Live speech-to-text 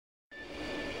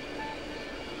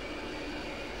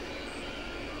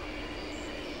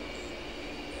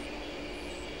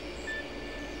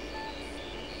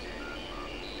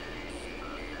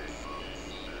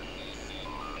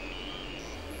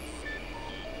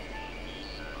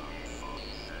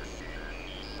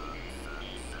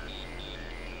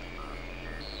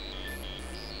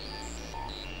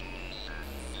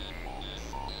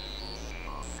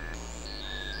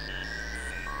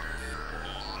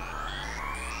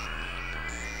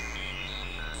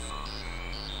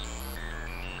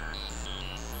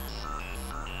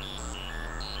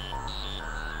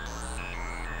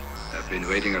been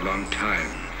waiting a long time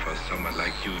for someone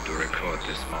like you to record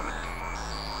this moment.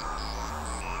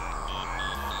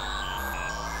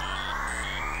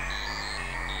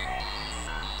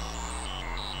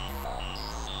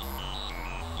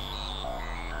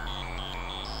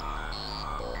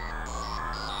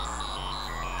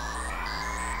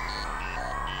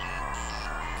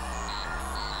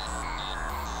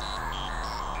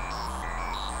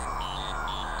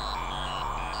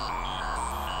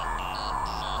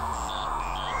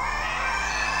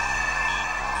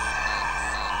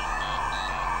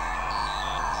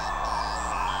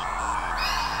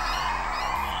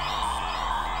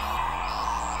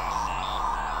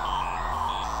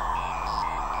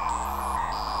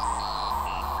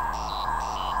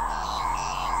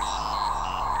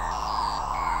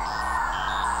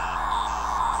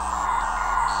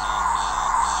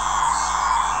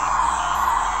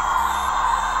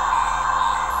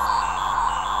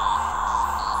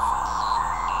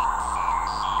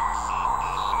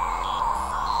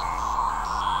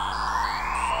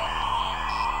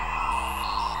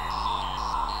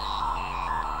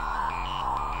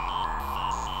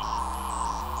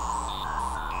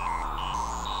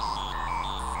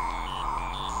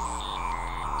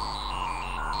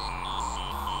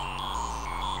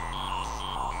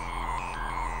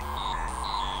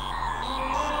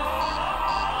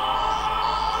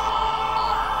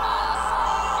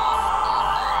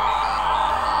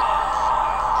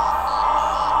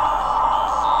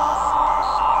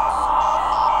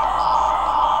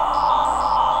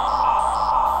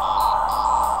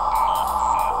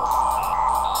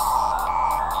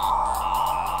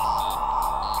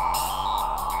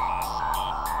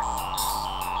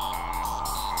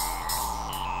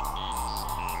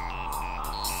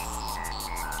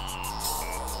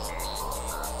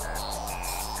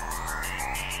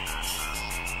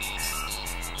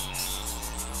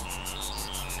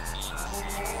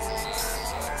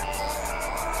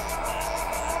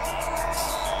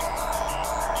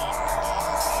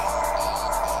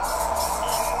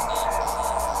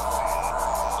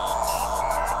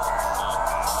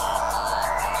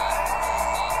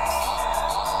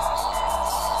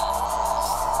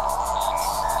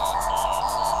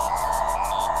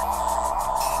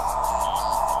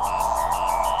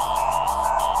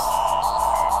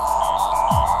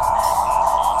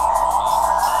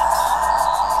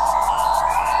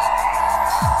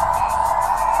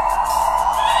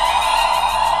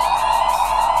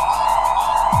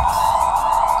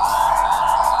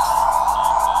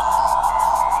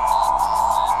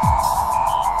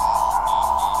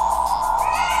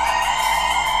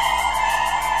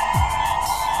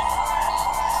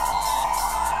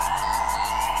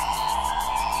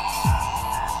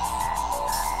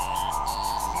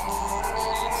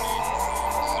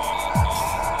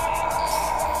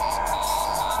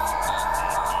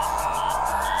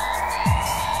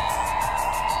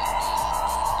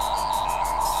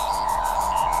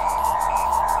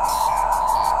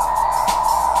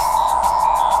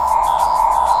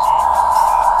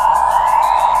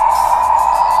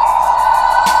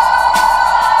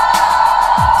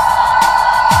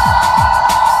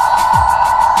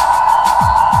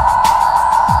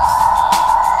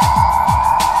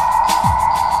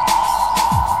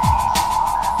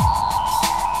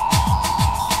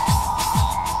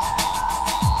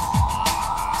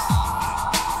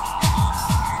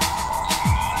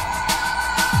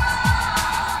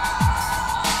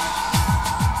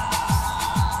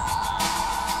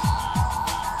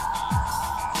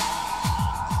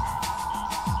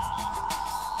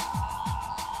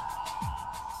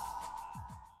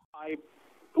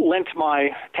 lent my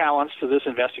talents to this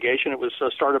investigation. It was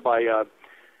started by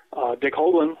Dick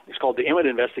Hoagland. It's called the IMID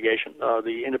investigation,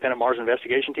 the Independent Mars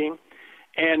Investigation Team.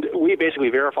 And we basically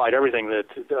verified everything that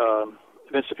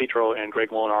Vince DiPietro and Greg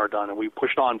Molinar had done, and we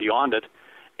pushed on beyond it.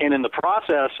 And in the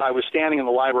process, I was standing in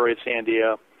the library at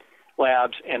Sandia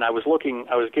Labs, and I was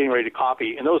getting ready to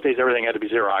copy. In those days, everything had to be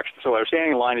Xeroxed. So I was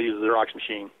standing in line to use the Xerox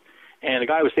machine. And the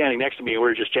guy was standing next to me, and we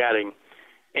were just chatting.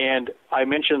 And I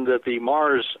mentioned that the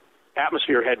Mars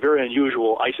atmosphere had very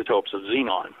unusual isotopes of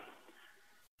xenon.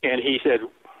 And he said,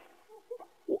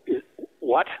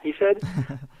 "What?" he said.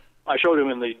 I showed him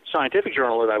in the scientific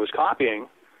journal that I was copying,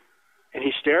 and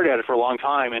he stared at it for a long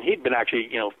time. And he'd been actually,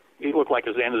 he looked like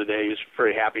at the end of the day, he was a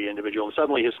very happy individual. And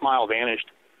suddenly his smile vanished.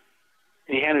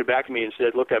 And he handed it back to me and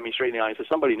said, looked at me straight in the eye and said,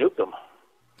 "Somebody nuked them."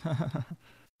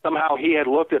 Somehow he had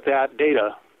looked at that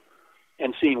data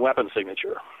and seen weapon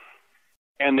signature.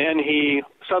 And then he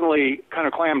suddenly kind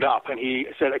of clammed up, and he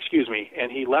said, "Excuse me,"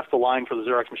 and he left the line for the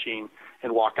Xerox machine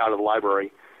and walked out of the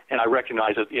library. And I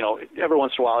recognized that, every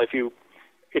once in a while, if you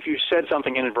if you said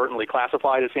something inadvertently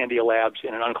classified at Sandia Labs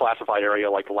in an unclassified area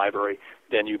like the library,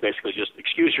 then you basically just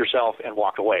excused yourself and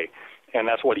walked away. And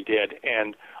that's what he did.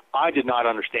 And I did not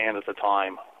understand at the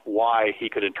time why he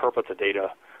could interpret the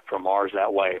data from Mars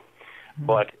that way.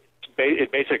 But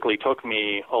it basically took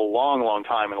me a long, long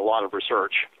time and a lot of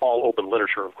research, all open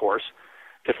literature, of course,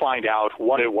 to find out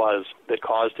what it was that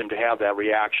caused him to have that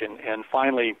reaction. And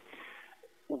finally,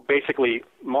 basically,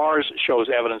 Mars shows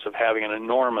evidence of having an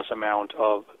enormous amount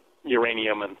of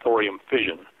uranium and thorium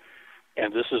fission.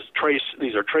 And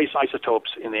these are trace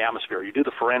isotopes in the atmosphere. You do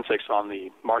the forensics on the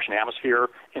Martian atmosphere,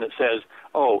 and it says,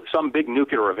 oh, some big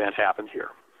nuclear event happened here.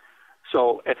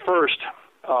 So at first,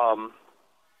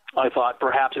 I thought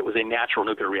perhaps it was a natural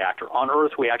nuclear reactor. On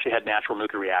Earth, we actually had natural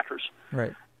nuclear reactors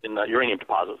in the uranium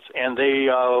deposits, and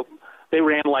they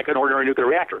ran like an ordinary nuclear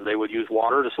reactor. They would use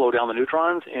water to slow down the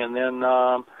neutrons, and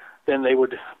then they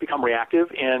would become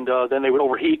reactive, and then they would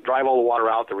overheat, drive all the water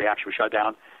out, the reaction would shut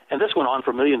down. And this went on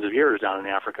for millions of years down in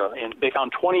Africa, and they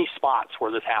found 20 spots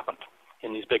where this happened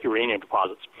in these big uranium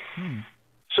deposits.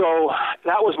 So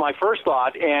that was my first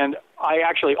thought, and I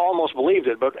actually almost believed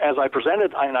it. But as I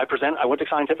went to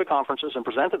scientific conferences and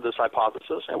presented this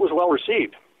hypothesis, and it was well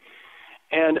received.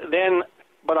 And then,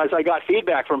 but as I got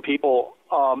feedback from people,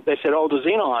 they said, "Oh, the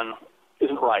Xenon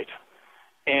isn't right."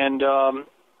 And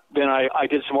then I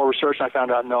did some more research, and I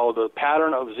found out no, the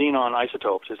pattern of xenon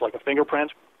isotopes is like a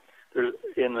fingerprint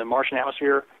in the Martian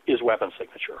atmosphere is weapon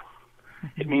signature.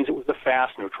 It means it was a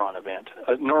fast neutron event.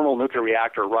 A normal nuclear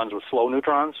reactor runs with slow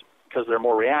neutrons because they're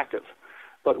more reactive.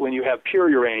 But when you have pure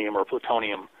uranium or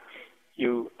plutonium,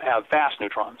 you have fast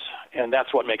neutrons, and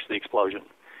that's what makes the explosion.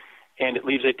 And it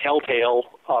leaves a telltale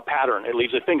pattern. It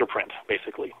leaves a fingerprint,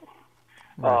 basically,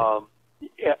 of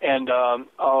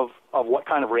what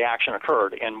kind of reaction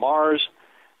occurred. And Mars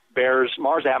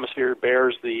atmosphere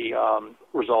bears the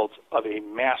results of a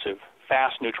massive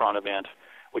fast neutron event,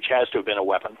 which has to have been a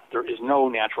weapon. There is no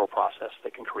natural process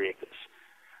that can create this.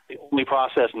 The only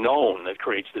process known that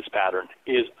creates this pattern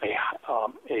is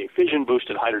a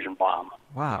fission-boosted hydrogen bomb.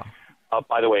 Wow.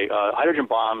 By the way, hydrogen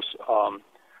bombs,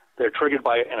 they're triggered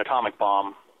by an atomic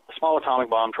bomb. A small atomic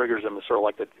bomb triggers them as sort of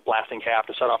like the blasting cap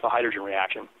to set off a hydrogen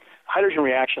reaction. Hydrogen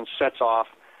reaction sets off,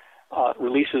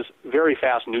 releases very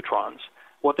fast neutrons.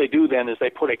 What they do then is they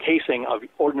put a casing of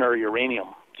ordinary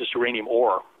uranium, just uranium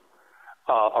ore,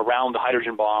 around the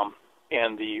hydrogen bomb,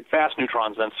 and the fast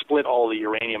neutrons then split all the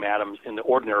uranium atoms in the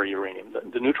ordinary uranium.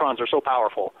 The neutrons are so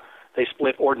powerful, they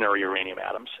split ordinary uranium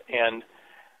atoms, and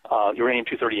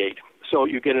uranium-238. So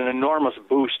you get an enormous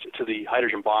boost to the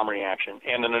hydrogen bomb reaction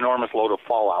and an enormous load of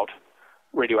fallout,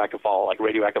 radioactive fallout, like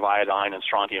radioactive iodine and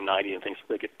strontium-90 and things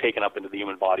that get taken up into the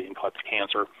human body and cause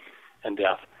cancer and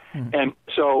death. And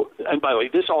by the way,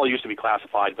 this all used to be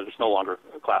classified, but it's no longer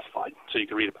classified, so you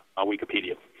can read it on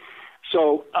Wikipedia.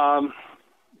 So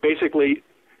basically,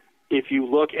 if you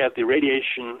look at the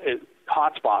radiation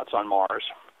hotspots on Mars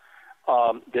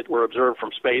that were observed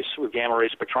from space with gamma-ray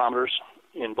spectrometers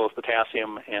in both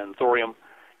potassium and thorium,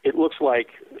 it looks like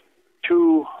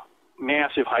two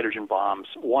massive hydrogen bombs,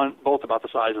 both about the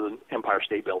size of the Empire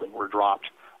State Building, were dropped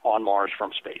on Mars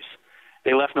from space.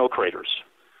 They left no craters.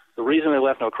 The reason they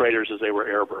left no craters is they were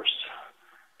airbursts.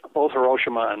 Both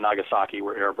Hiroshima and Nagasaki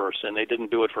were airbursts, and they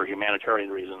didn't do it for humanitarian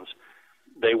reasons.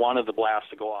 They wanted the blast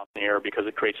to go off in the air because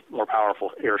it creates more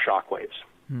powerful air shock waves.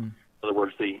 In other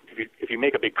words, if you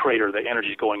make a big crater, the energy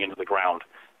is going into the ground.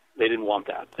 They didn't want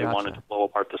that. They wanted to blow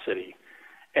apart the city.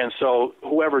 And so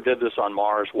whoever did this on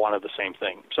Mars wanted the same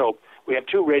thing. So we have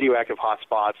two radioactive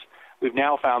hotspots. We've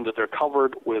now found that they're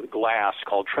covered with glass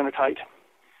called trinitite.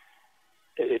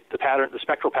 The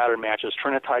spectral pattern matches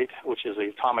trinitite, which is a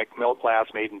atomic melt glass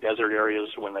made in desert areas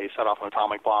when they set off an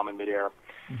atomic bomb in midair.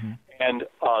 And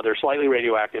they're slightly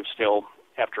radioactive still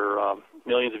after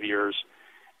millions of years.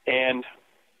 And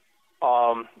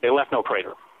they left no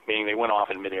crater, meaning they went off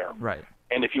in midair. Right.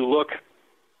 And if you look,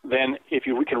 then if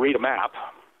you can read a map,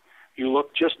 you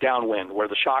look just downwind where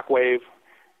the shock wave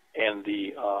and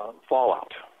the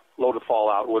load of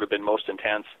fallout would have been most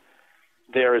intense.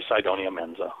 There is Cydonia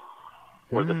Mensa,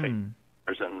 where the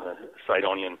there's in the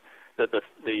Cydonian,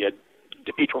 the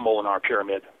Petro-Molinar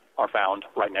pyramid are found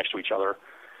right next to each other.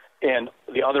 And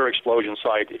the other explosion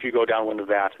site, if you go downwind of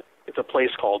that, it's a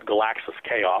place called Galaxis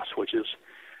Chaos, which is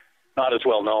not as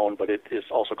well known, but it is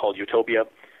also called Utopia,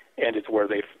 and it's where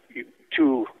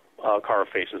two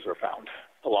carved faces are found,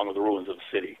 along with the ruins of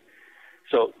the city.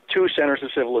 So two centers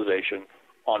of civilization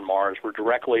on Mars are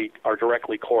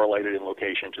directly correlated in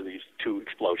location to these two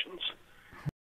explosions.